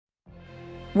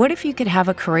What if you could have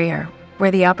a career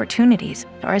where the opportunities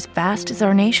are as vast as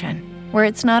our nation, where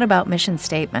it's not about mission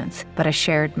statements, but a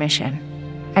shared mission?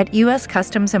 At U.S.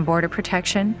 Customs and Border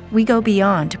Protection, we go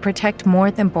beyond to protect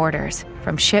more than borders.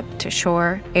 From ship to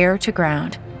shore, air to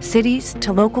ground, cities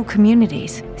to local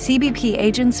communities, CBP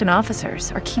agents and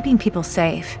officers are keeping people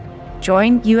safe.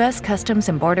 Join U.S. Customs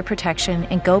and Border Protection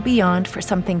and go beyond for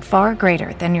something far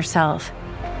greater than yourself.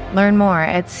 Learn more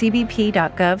at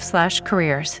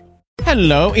cbp.gov/careers.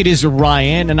 Hello, it is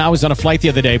Ryan, and I was on a flight the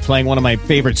other day playing one of my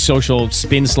favorite social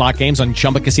spin slot games on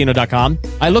ChumbaCasino.com.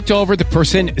 I looked over at the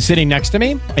person sitting next to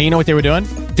me, and you know what they were doing?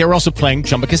 They were also playing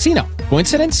Chumba Casino.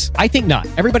 Coincidence? I think not.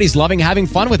 Everybody's loving having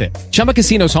fun with it. Chumba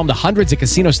Casino is home to hundreds of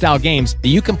casino-style games that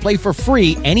you can play for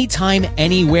free anytime,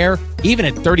 anywhere, even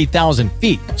at 30,000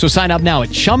 feet. So sign up now at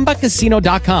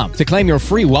ChumbaCasino.com to claim your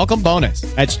free welcome bonus.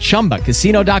 That's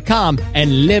ChumbaCasino.com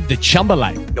and live the Chumba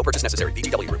life. No purchase necessary.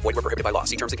 VGW. Void where prohibited by law.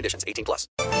 See terms and conditions. 18+.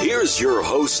 Here's your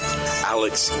host,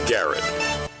 Alex Garrett.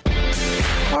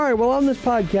 All right, well, on this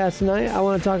podcast tonight, I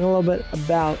want to talk a little bit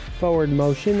about forward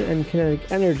motion and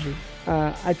kinetic energy.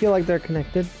 I feel like they're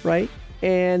connected, right?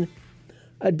 And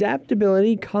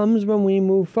adaptability comes when we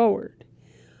move forward.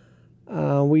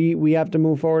 We have to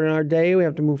move forward in our day. We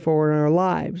have to move forward in our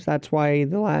lives. That's why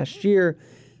the last year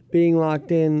being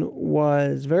locked in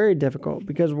was very difficult,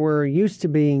 because we're used to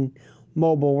being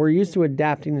mobile. We're used to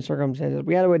adapting to circumstances.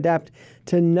 We had to adapt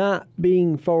to not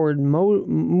being forward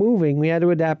moving. We had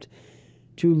to adapt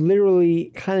to literally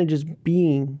kind of just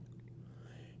being.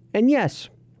 And yes,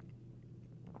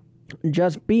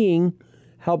 just being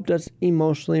helped us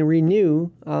emotionally renew,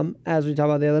 as we talked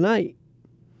about the other night.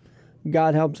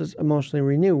 God helps us emotionally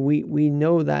renew. We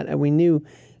know that, and we knew,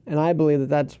 and I believe that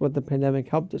that's what the pandemic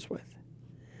helped us with.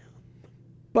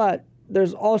 But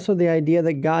there's also the idea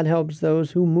that God helps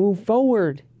those who move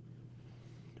forward,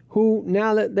 who,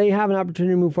 now that they have an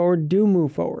opportunity to move forward, do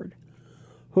move forward,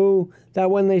 who,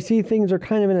 that when they see things are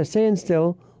kind of in a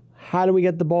standstill, how do we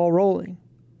get the ball rolling?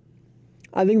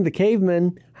 I think the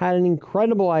cavemen had an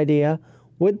incredible idea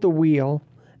with the wheel,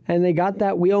 and they got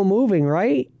that wheel moving,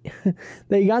 right?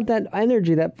 They got that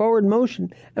energy, that forward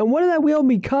motion. And what did that wheel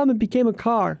become? It became a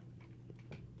car.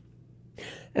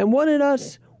 And what did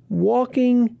us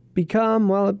walking become?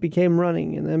 Well, it became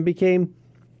running, and then became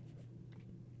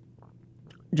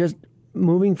just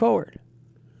moving forward.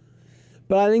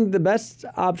 But I think the best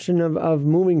option of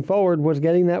moving forward was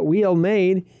getting that wheel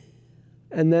made,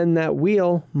 and then that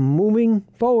wheel moving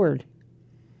forward.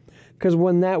 Because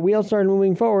when that wheel started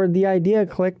moving forward, the idea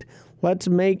clicked, let's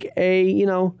make a,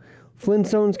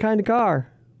 Flintstones kind of car.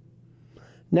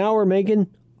 Now we're making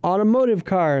automotive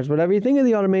cars. Whatever you think of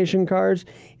the automation cars,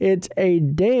 it's a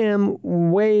damn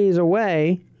ways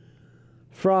away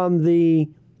from the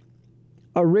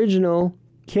original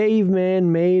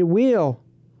caveman-made wheel.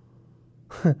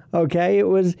 Okay?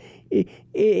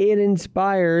 It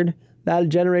inspired that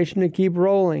generation to keep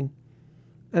rolling.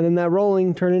 And then that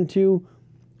rolling turned into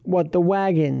the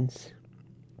wagons,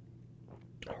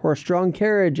 horse-drawn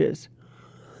carriages.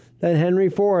 Then Henry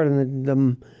Ford and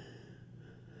the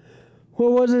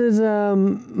what was it?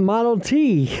 Model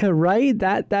T, right?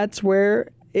 That's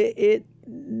where it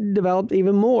developed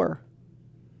even more.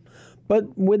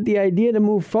 But with the idea to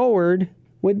move forward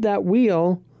with that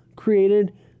wheel,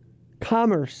 created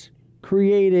commerce,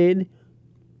 created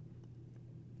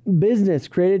business,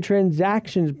 created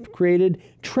transactions, created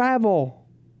travel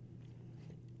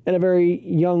at a very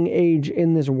young age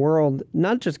in this world,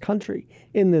 not just country,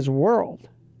 in this world.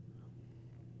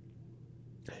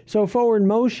 So forward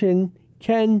motion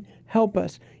can help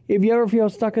us. If you ever feel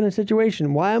stuck in a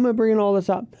situation, why am I bringing all this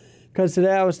up? Because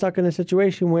today I was stuck in a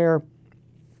situation where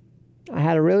I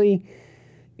had to really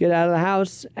get out of the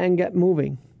house and get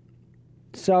moving.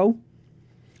 So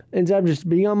instead of just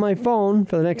being on my phone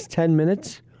for the next 10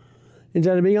 minutes,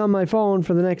 instead of being on my phone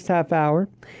for the next half hour,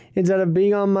 instead of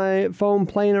being on my phone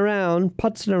playing around,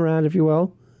 putzing around, if you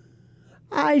will,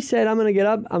 I said, I'm going to get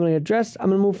up, I'm going to get dressed, I'm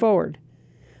going to move forward.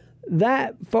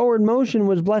 That forward motion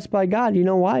was blessed by God. You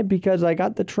know why? Because I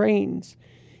got the trains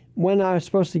when I was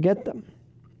supposed to get them.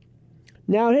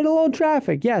 Now, it hit a little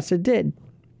traffic. Yes, it did.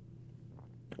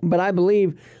 But I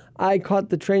believe I caught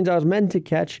the trains I was meant to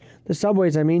catch, the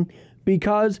subways,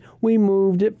 because we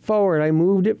moved it forward. I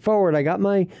moved it forward. I got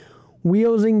my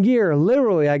wheels in gear.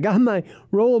 Literally, I got my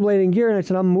rollerblading gear, and I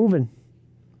said, I'm moving.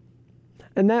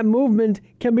 And that movement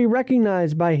can be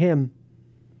recognized by Him.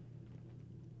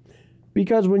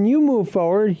 Because when you move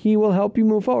forward, He will help you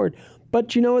move forward.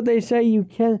 But you know what they say? You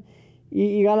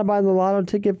got to buy the lotto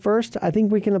ticket first. I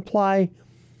think we can apply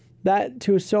that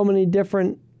to so many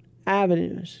different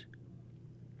avenues.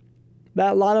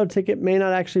 That lotto ticket may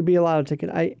not actually be a lotto ticket.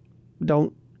 I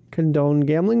don't condone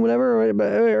gambling, whatever,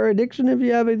 or addiction if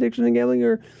you have addiction to gambling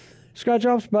or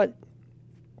scratch-offs, but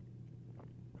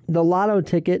the lotto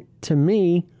ticket, to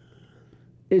me,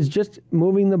 is just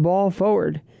moving the ball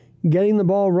forward, getting the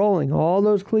ball rolling, all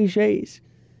those cliches.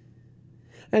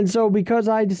 And so because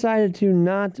I decided to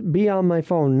not be on my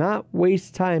phone, not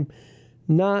waste time,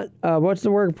 not,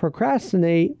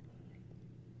 procrastinate,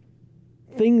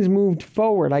 things moved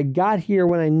forward. I got here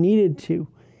when I needed to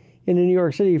in New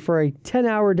York City for a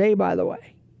 10-hour day, by the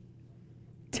way.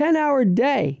 10-hour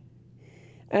day.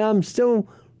 And I'm still,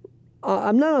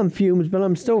 I'm not on fumes, but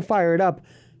I'm still fired up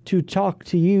to talk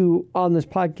to you on this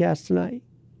podcast tonight.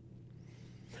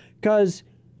 Because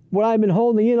what I've been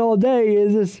holding in all day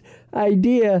is this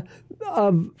idea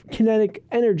of kinetic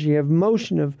energy, of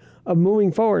motion, of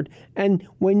moving forward. And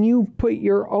when you put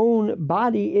your own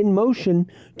body in motion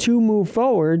to move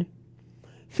forward,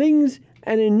 things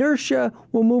and inertia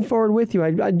will move forward with you.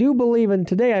 I do believe, and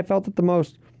today I felt it the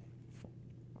most,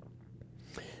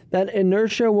 that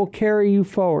inertia will carry you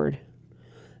forward.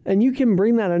 And you can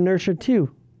bring that inertia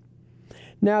too.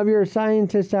 Now, if you're a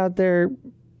scientist out there,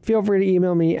 feel free to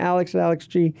email me,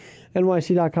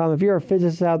 alex@alexgnyc.com. If you're a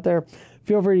physicist out there,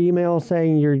 feel free to email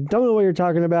saying you don't know what you're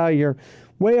talking about, you're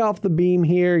way off the beam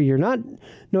here, you're not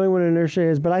knowing what inertia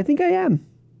is, but I think I am.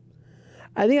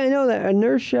 I think I know that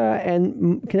inertia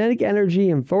and kinetic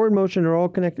energy and forward motion are all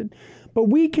connected. But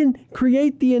we can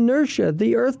create the inertia.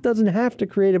 The Earth doesn't have to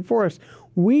create it for us.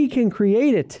 We can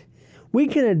create it. We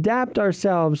can adapt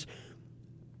ourselves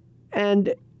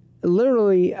and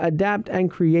literally adapt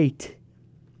and create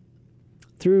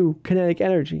through kinetic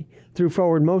energy, through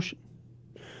forward motion.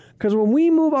 Because when we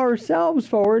move ourselves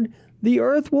forward, the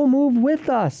Earth will move with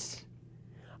us.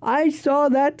 I saw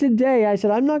that today. I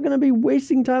said, I'm not going to be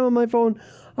wasting time on my phone.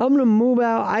 I'm going to move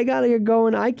out. I got to get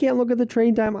going. I can't look at the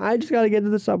train time. I just got to get to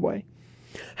the subway.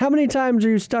 How many times are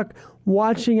you stuck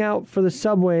watching out for the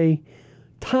subway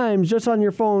times just on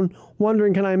your phone,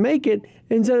 wondering, can I make it?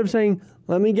 Instead of saying,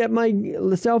 let me get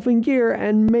myself in gear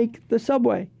and make the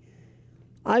subway.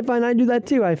 I find I do that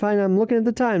too. I find I'm looking at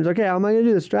the times. Okay, how am I going to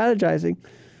do this? Strategizing.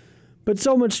 But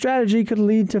so much strategy could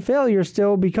lead to failure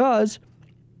still because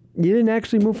you didn't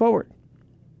actually move forward.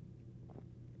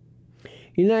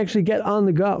 You didn't actually get on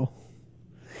the go.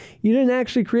 You didn't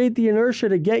actually create the inertia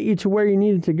to get you to where you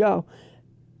needed to go.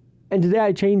 And today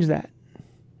I changed that.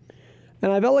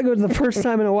 And I felt like it was the first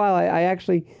time in a while I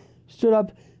actually stood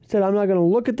up, said, I'm not going to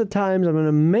look at the times. I'm going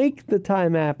to make the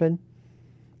time happen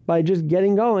by just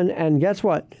getting going. And guess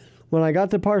what? When I got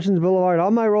to Parsons Boulevard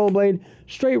on my rollerblade,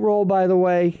 straight roll, by the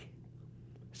way,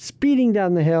 speeding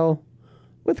down the hill,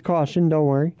 with caution, don't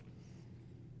worry.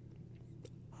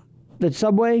 The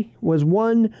subway was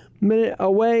 1 minute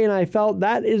away, and I felt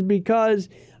that is because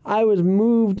I was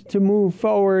moved to move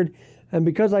forward, and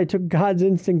because I took God's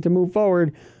instinct to move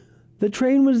forward, the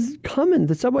train was coming.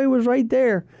 The subway was right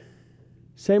there.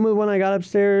 Same with when I got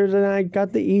upstairs and I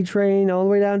got the E-train all the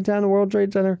way downtown to World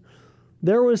Trade Center.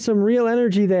 There was some real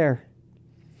energy there.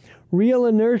 Real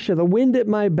inertia, the wind at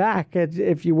my back,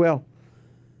 if you will.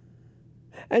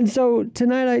 And so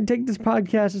tonight I take this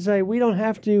podcast to say we don't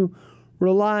have to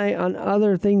rely on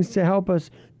other things to help us,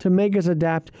 to make us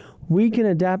adapt. We can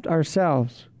adapt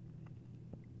ourselves.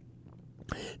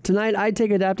 Tonight I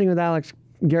take Adapting with Alex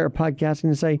Garrett Podcasting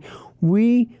to say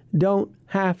we don't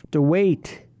have to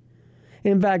wait.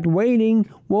 In fact, waiting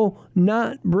will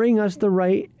not bring us the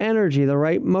right energy, the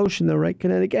right motion, the right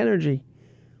kinetic energy.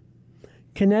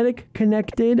 Kinetic,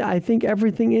 connected, I think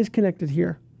everything is connected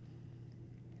here.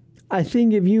 I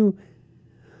think if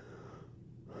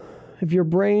your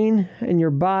brain and your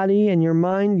body and your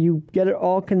mind, you get it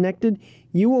all connected,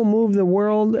 you will move the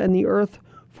world and the earth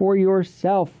for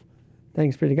yourself.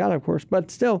 Thanks be to God, of course. But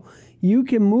still, you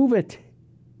can move it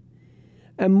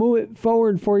and move it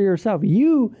forward for yourself.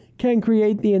 You can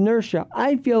create the inertia.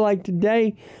 I feel like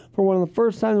today, for one of the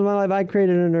first times in my life, I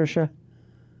created inertia.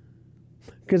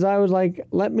 Because I was like,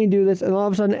 let me do this. And all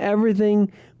of a sudden,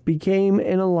 everything became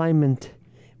in alignment.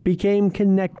 Became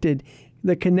connected.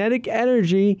 The kinetic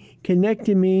energy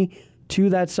connected me to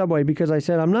that subway because I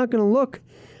said, I'm not going to look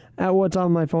at what's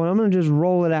on my phone. I'm going to just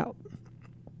roll it out.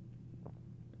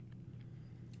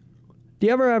 Do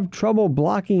you ever have trouble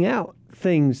blocking out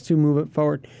things to move it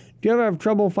forward? Do you ever have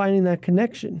trouble finding that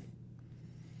connection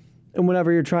in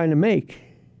whatever you're trying to make?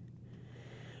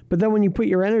 But then when you put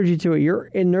your energy to it, your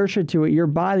inertia to it, your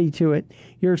body to it,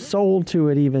 your soul to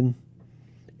it even,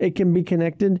 it can be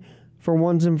connected for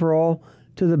once and for all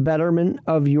to the betterment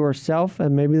of yourself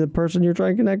and maybe the person you're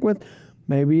trying to connect with,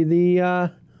 maybe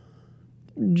the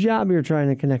job you're trying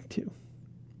to connect to.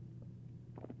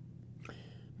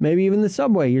 Maybe even the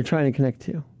subway you're trying to connect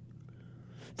to.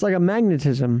 It's like a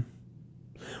magnetism.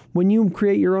 When you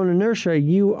create your own inertia,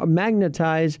 you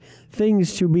magnetize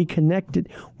things to be connected.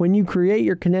 When you create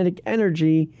your kinetic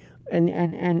energy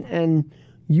and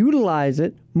utilize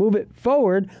it, move it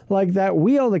forward, like that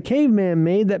wheel the caveman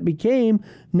made that became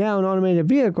now an automated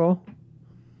vehicle,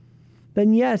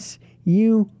 then yes,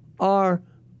 you are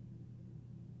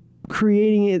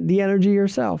creating the energy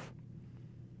yourself.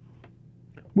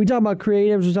 We talk about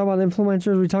creatives, we talk about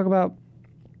influencers, we talk about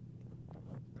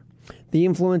the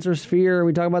influencer sphere,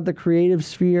 we talk about the creative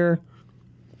sphere.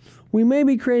 We may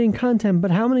be creating content,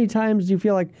 but how many times do you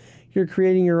feel like you're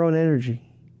creating your own energy?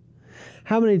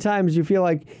 How many times do you feel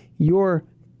like your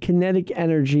kinetic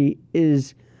energy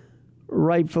is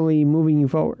rightfully moving you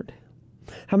forward?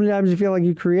 How many times do you feel like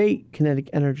you create kinetic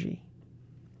energy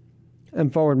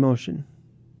and forward motion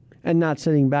and not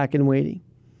sitting back and waiting?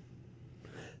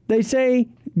 They say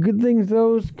good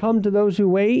things come to those who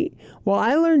wait. Well,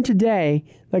 I learned today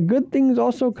that good things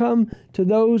also come to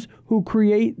those who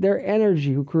create their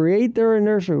energy, who create their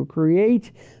inertia, who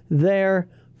create their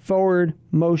forward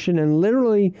motion and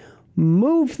literally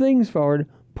move things forward,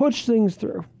 push things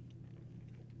through.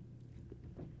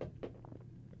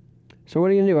 So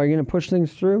what are you going to do? Are you going to push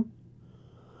things through?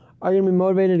 Are you going to be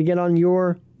motivated to get on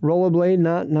your rollerblade,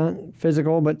 not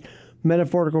physical, but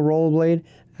metaphorical rollerblade,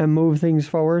 and move things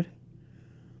forward?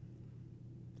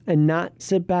 And not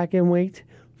sit back and wait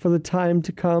for the time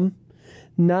to come?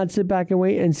 Not sit back and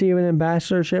wait and see if an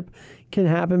ambassadorship can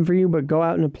happen for you, but go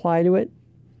out and apply to it?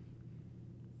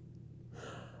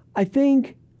 I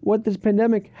think what this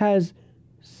pandemic has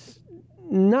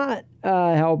not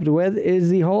helped with is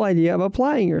the whole idea of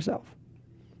applying yourself.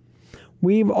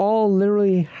 We've all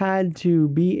literally had to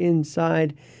be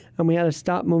inside, and we had to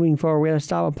stop moving forward. We had to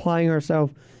stop applying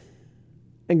ourselves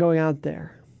and going out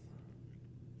there.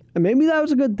 And maybe that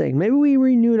was a good thing. Maybe we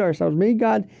renewed ourselves. Maybe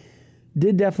God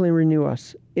did definitely renew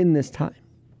us in this time.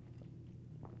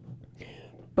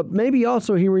 But maybe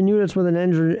also he renewed us with an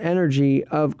energy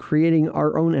of creating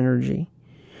our own energy,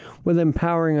 with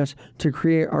empowering us to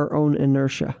create our own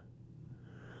inertia,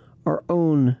 our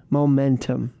own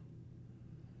momentum,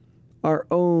 our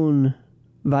own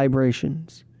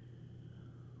vibrations.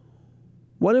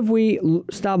 What if we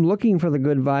stop looking for the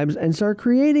good vibes and start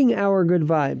creating our good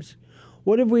vibes?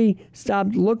 What if we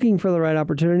stopped looking for the right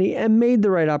opportunity and made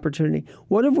the right opportunity?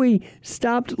 What if we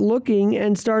stopped looking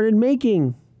and started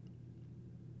making?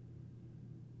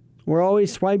 We're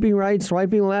always swiping right,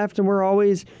 swiping left, and we're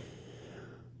always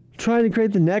trying to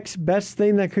create the next best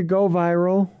thing that could go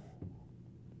viral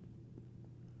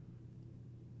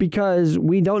because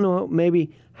we don't know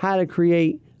maybe how to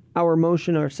create our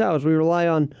emotion ourselves. We rely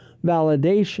on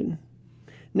validation.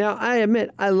 Now, I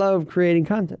admit, I love creating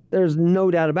content. There's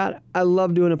no doubt about it. I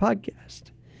love doing a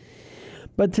podcast.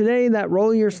 But today, that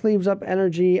roll your sleeves up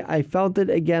energy, I felt it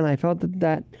again. I felt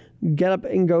that get up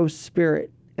and go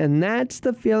spirit. And that's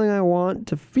the feeling I want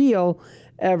to feel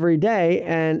every day.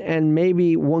 And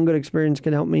maybe one good experience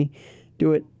can help me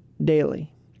do it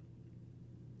daily,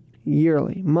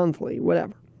 yearly, monthly,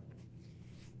 whatever.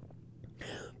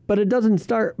 But it doesn't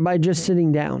start by just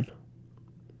sitting down.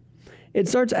 It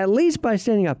starts at least by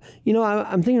standing up. You know,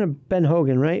 I'm thinking of Ben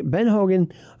Hogan, right? Ben Hogan,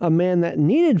 a man that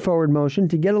needed forward motion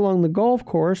to get along the golf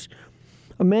course,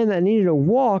 a man that needed to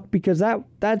walk because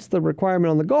that's the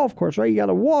requirement on the golf course, right? You got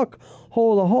to walk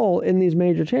hole to hole in these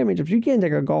major championships. You can't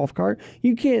take a golf cart.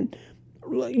 You can't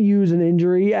use an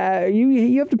injury.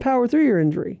 You have to power through your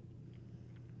injury.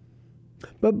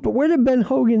 But where did Ben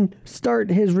Hogan start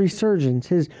his resurgence,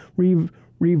 his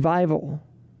revival?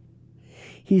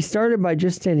 He started by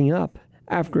just standing up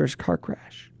after his car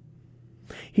crash.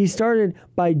 He started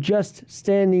by just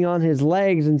standing on his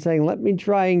legs and saying, let me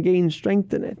try and gain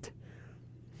strength in it.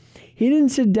 He didn't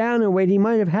sit down and wait. He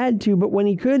might have had to, but when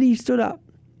he could, he stood up.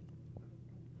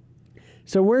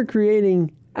 So we're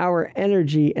creating our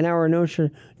energy and our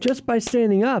notion just by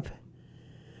standing up,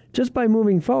 just by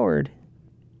moving forward.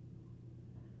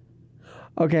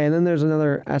 Okay, and then there's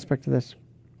another aspect of this.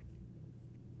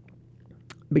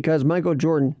 Because Michael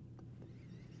Jordan,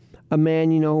 a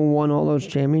man, who won all those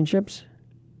championships.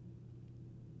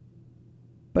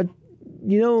 But,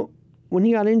 when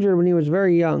he got injured when he was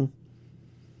very young,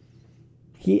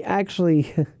 he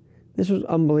actually, this was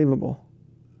unbelievable.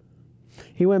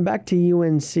 He went back to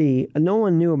UNC, and no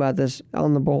one knew about this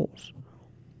on the Bulls,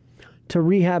 to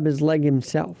rehab his legs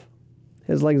himself.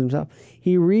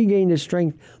 He regained his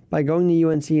strength by going to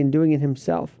UNC and doing it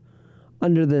himself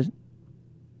under the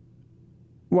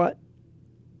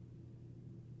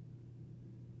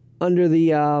under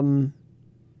the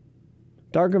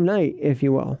dark of night, if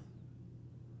you will.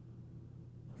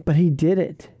 But he did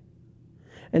it.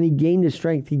 And he gained his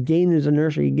strength. He gained his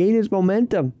inertia. He gained his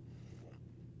momentum.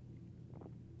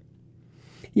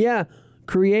 Yeah,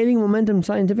 creating momentum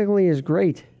scientifically is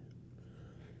great.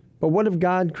 But what if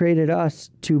God created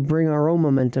us to bring our own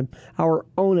momentum, our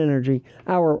own energy,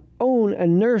 our own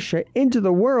inertia into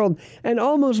the world and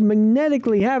almost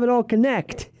magnetically have it all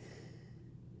connect?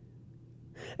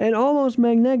 And almost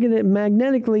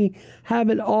magnetically have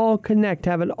it all connect,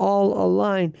 have it all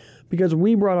align, because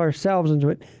we brought ourselves into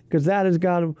it. Because that is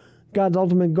God's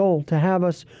ultimate goal, to have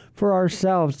us for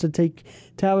ourselves, to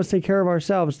have us take care of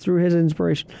ourselves through his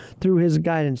inspiration, through his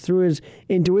guidance, through his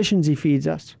intuitions he feeds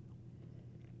us.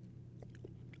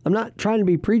 I'm not trying to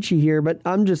be preachy here, but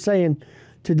I'm just saying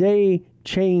today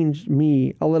changed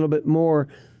me a little bit more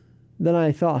than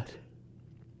I thought.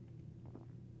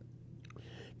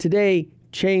 Today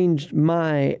changed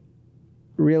my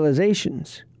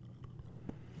realizations.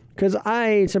 Because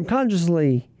I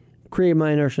subconsciously create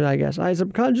my inertia, I guess. I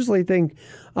subconsciously think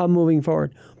I'm moving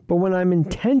forward. But when I'm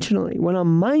intentionally, when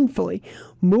I'm mindfully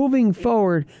moving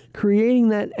forward, creating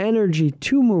that energy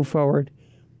to move forward,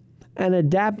 and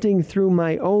adapting through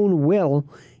my own will,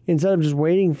 instead of just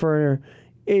waiting for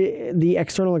the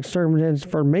external circumstance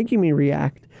for making me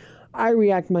react, I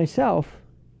react myself.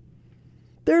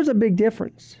 There's a big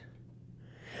difference.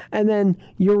 And then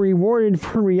you're rewarded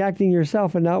for reacting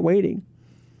yourself and not waiting.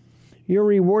 You're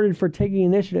rewarded for taking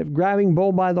initiative, grabbing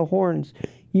bull by the horns.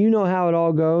 You know how it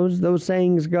all goes. Those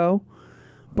sayings go.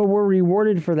 But we're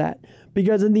rewarded for that.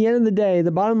 Because at the end of the day,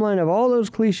 the bottom line of all those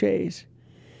cliches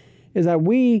is that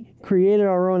we created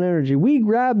our own energy. We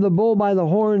grabbed the bull by the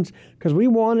horns because we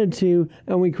wanted to,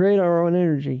 and we created our own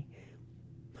energy.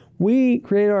 We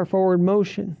created our forward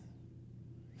motion.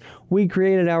 We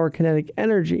created our kinetic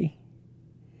energy.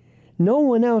 No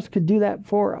one else could do that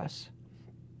for us.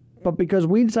 But because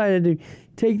we decided to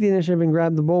take the initiative and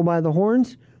grab the bull by the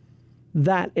horns,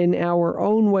 that in our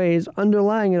own ways,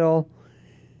 underlying it all,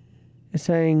 is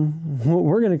saying,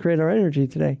 we're going to create our energy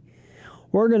today.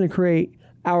 We're going to create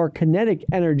our kinetic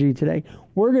energy today.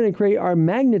 We're going to create our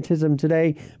magnetism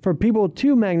today for people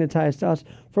to magnetize to us,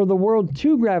 for the world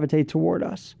to gravitate toward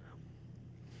us.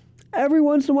 Every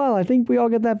once in a while, I think we all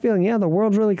get that feeling. Yeah, the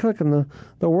world's really clicking.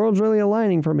 The world's really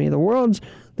aligning for me.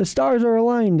 The stars are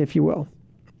aligned, if you will.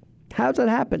 How's that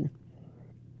happen?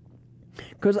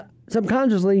 Because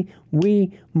subconsciously,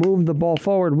 we move the ball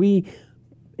forward. We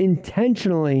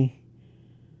intentionally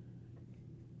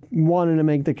wanted to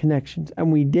make the connections,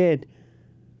 and we did.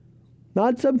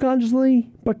 Not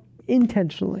subconsciously, but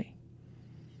intentionally.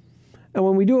 And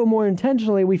when we do it more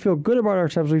intentionally, we feel good about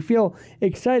ourselves. We feel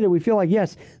excited. We feel like,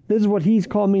 yes, this is what he's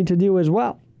called me to do as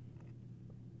well.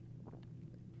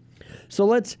 So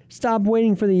let's stop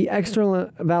waiting for the external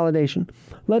validation.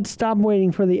 Let's stop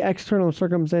waiting for the external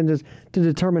circumstances to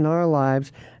determine our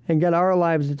lives and get our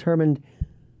lives determined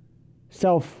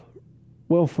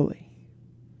self-willfully.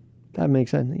 That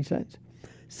makes any sense.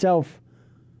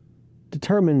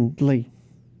 Self-determinedly.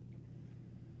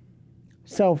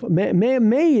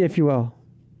 Self-made, if you will.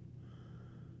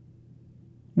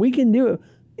 We can do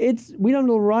it. We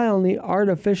don't rely on the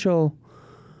artificial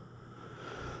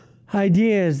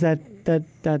ideas that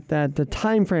the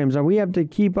time frames that we have to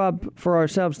keep up for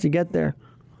ourselves to get there.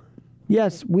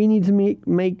 Yes, we need to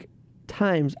make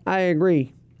times. I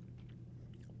agree.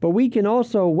 But we can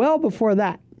also, well before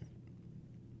that,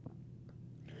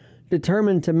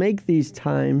 determine to make these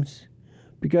times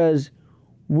because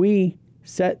we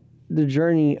set the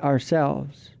journey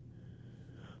ourselves.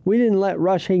 We didn't let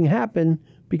rushing happen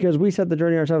because we set the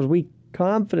journey ourselves. We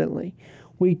confidently,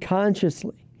 we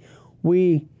consciously,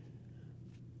 we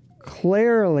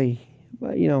clearly,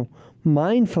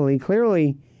 mindfully,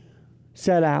 clearly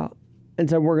set out and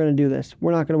said, we're going to do this.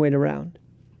 We're not going to wait around.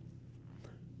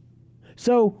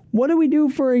 So what do we do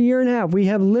for a year and a half? We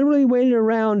have literally waited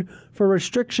around for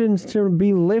restrictions to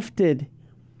be lifted.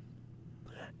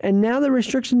 And now the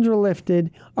restrictions are lifted.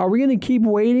 Are we going to keep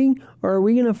waiting, or are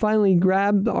we going to finally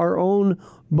grab our own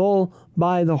bull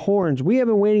by the horns? We have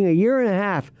been waiting a year and a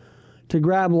half to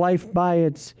grab life by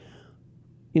its,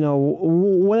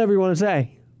 whatever you want to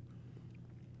say.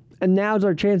 And now's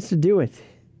our chance to do it.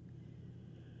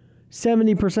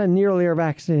 70% nearly are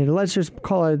vaccinated. Let's just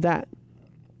call it that.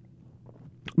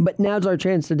 But now's our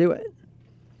chance to do it.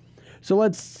 So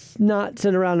let's not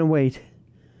sit around and wait.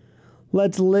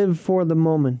 Let's live for the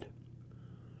moment.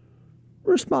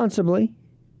 Responsibly.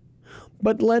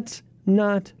 But let's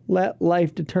not let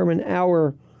life determine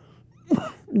our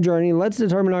journey. Let's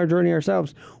determine our journey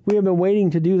ourselves. We have been waiting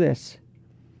to do this.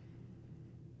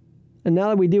 And now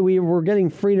that we do, we're getting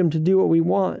freedom to do what we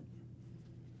want.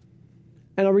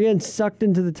 And are we getting sucked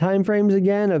into the time frames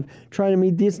again of trying to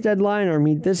meet this deadline or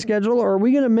meet this schedule? Or are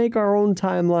we going to make our own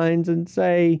timelines and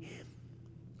say,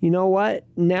 you know what?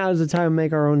 Now's the time to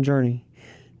make our own journey.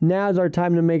 Now's our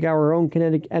time to make our own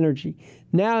kinetic energy.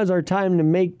 Now is our time to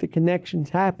make the connections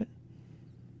happen.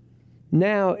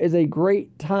 Now is a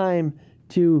great time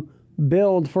to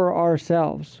build for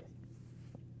ourselves.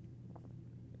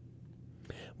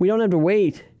 We don't have to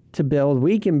wait to build.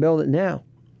 We can build it now.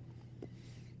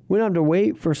 We don't have to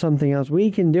wait for something else.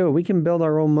 We can do it. We can build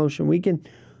our own motion. We can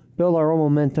build our own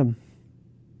momentum.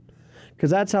 Because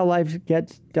that's how life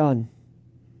gets done.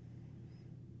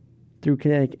 Through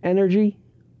kinetic energy,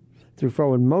 through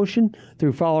forward motion,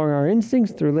 through following our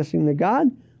instincts, through listening to God,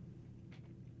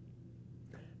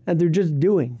 and through just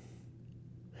doing.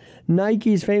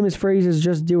 Nike's famous phrase is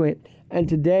just do it. And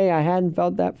today I hadn't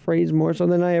felt that phrase more so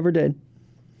than I ever did.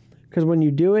 Because when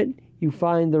you do it, you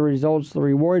find the results, the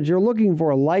rewards you're looking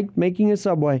for, like making a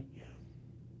Subway.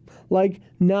 Like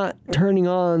not turning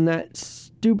on that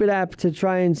stupid app to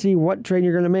try and see what train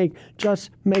you're going to make.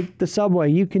 Just make the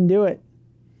Subway. You can do it.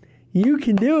 You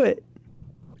can do it.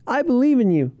 I believe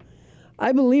in you.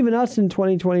 I believe in us in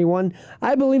 2021.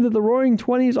 I believe that the Roaring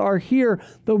 20s are here,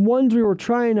 the ones we were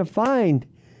trying to find.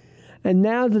 And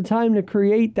now's the time to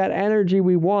create that energy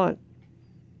we want.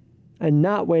 And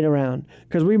not wait around.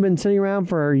 Because we've been sitting around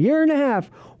for a year and a half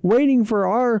waiting for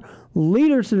our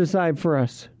leaders to decide for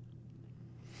us.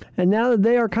 And now that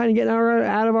they are kind of getting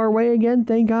out of our way again,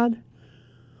 thank God,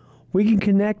 we can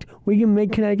connect. We can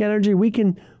make kinetic energy. We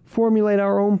can formulate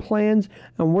our own plans.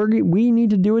 And we need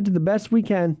to do it to the best we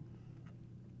can.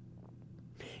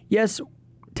 Yes,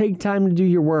 take time to do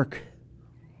your work.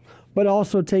 But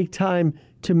also take time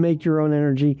to make your own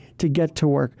energy, to get to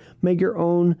work. Make your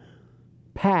own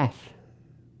path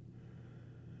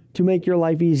to make your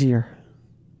life easier.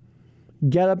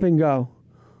 Get up and go.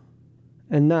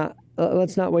 And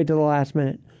let's not wait till the last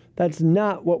minute. That's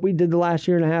not what we did the last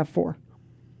year and a half for.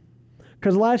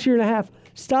 Because the last year and a half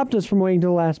stopped us from waiting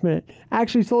till the last minute.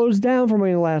 Actually slowed us down from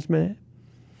waiting till the last minute.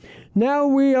 Now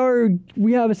we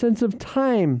have a sense of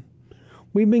time.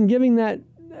 We've been giving that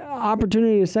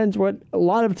opportunity to sense what a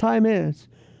lot of time is.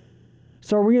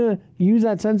 So are we going to use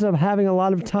that sense of having a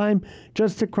lot of time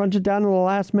just to crunch it down to the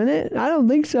last minute? I don't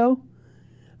think so.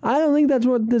 I don't think that's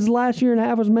what this last year and a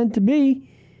half was meant to be.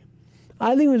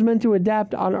 I think it was meant to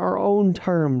adapt on our own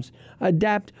terms.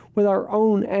 Adapt with our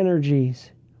own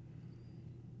energies.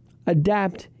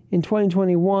 Adapt in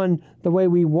 2021 the way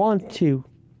we want to.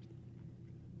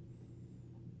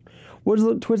 What does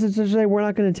the Twisted Sister say? We're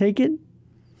not going to take it?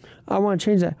 I want to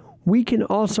change that. We can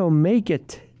also make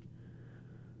it.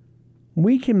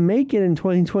 We can make it in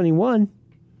 2021.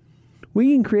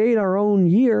 We can create our own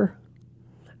year.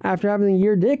 After having the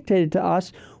year dictated to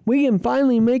us, we can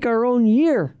finally make our own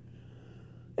year.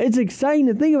 It's exciting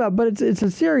to think about, but it's a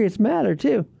serious matter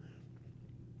too.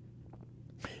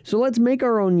 So let's make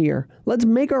our own year. Let's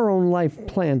make our own life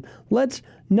plan. Let's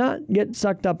not get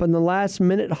sucked up in the last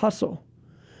minute hustle.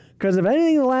 Because if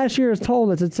anything the last year has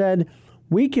told us, it said,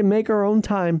 we can make our own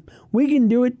time. We can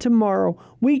do it tomorrow.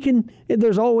 We can,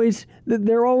 there was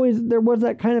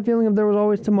that kind of feeling of there was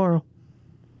always tomorrow.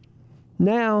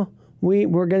 Now,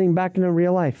 we're getting back into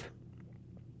real life.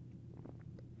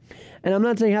 And I'm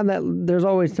not saying have that there's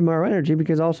always tomorrow energy,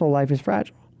 because also life is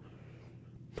fragile.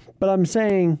 But I'm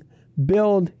saying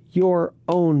build your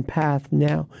own path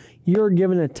now. You're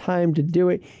given a time to do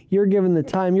it. You're given the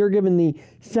time. You're given the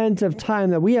sense of time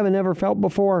that we haven't ever felt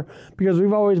before, because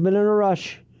we've always been in a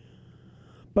rush.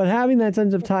 But having that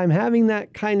sense of time, having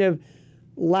that kind of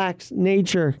lax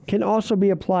nature can also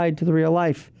be applied to the real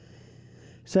life.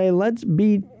 Say, let's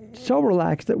be so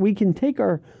relaxed that we can take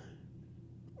our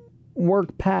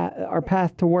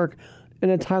path to work in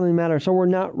a timely manner, so we're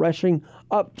not rushing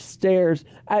upstairs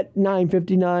at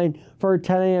 9:59 for a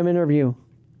 10 a.m. interview.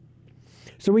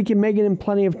 So we can make it in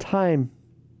plenty of time.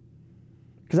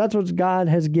 Because that's what God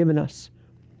has given us.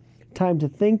 Time to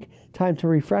think, time to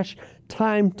refresh,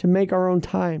 time to make our own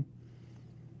time.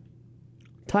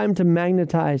 Time to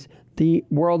magnetize the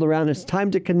world around us.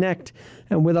 Time to connect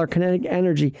and with our kinetic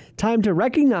energy. Time to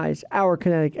recognize our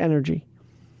kinetic energy.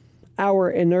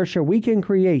 Our inertia we can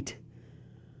create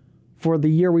for the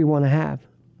year we want to have.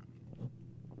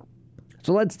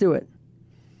 So let's do it.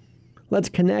 Let's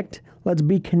connect, let's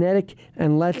be kinetic,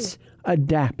 and let's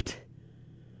adapt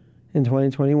in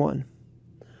 2021.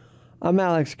 I'm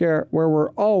Alex Garrett, where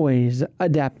we're always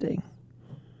adapting.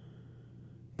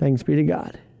 Thanks be to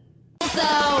God. Wake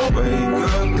up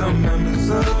the members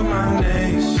of my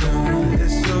nation.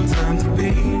 It's your time to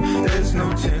be. There's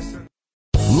no chance.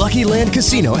 Lucky Land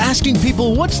Casino, asking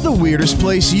people, what's the weirdest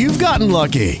place you've gotten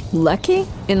lucky? Lucky?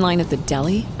 In line at the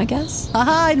deli, I guess?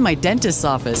 Aha, in my dentist's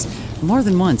office. More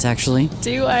than once, actually.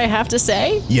 Do I have to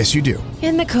say? Yes, you do.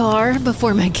 In the car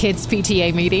before my kids'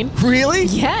 PTA meeting. Really?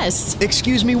 Yes.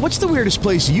 Excuse me, what's the weirdest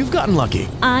place you've gotten lucky?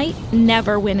 I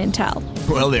never win and tell.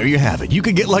 Well, there you have it. You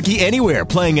can get lucky anywhere,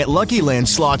 playing at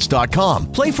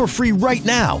LuckyLandSlots.com. Play for free right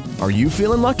now. Are you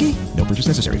feeling lucky? No purchase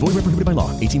necessary. Void where prohibited by law.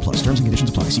 18+. Terms and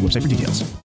conditions apply. See website for details.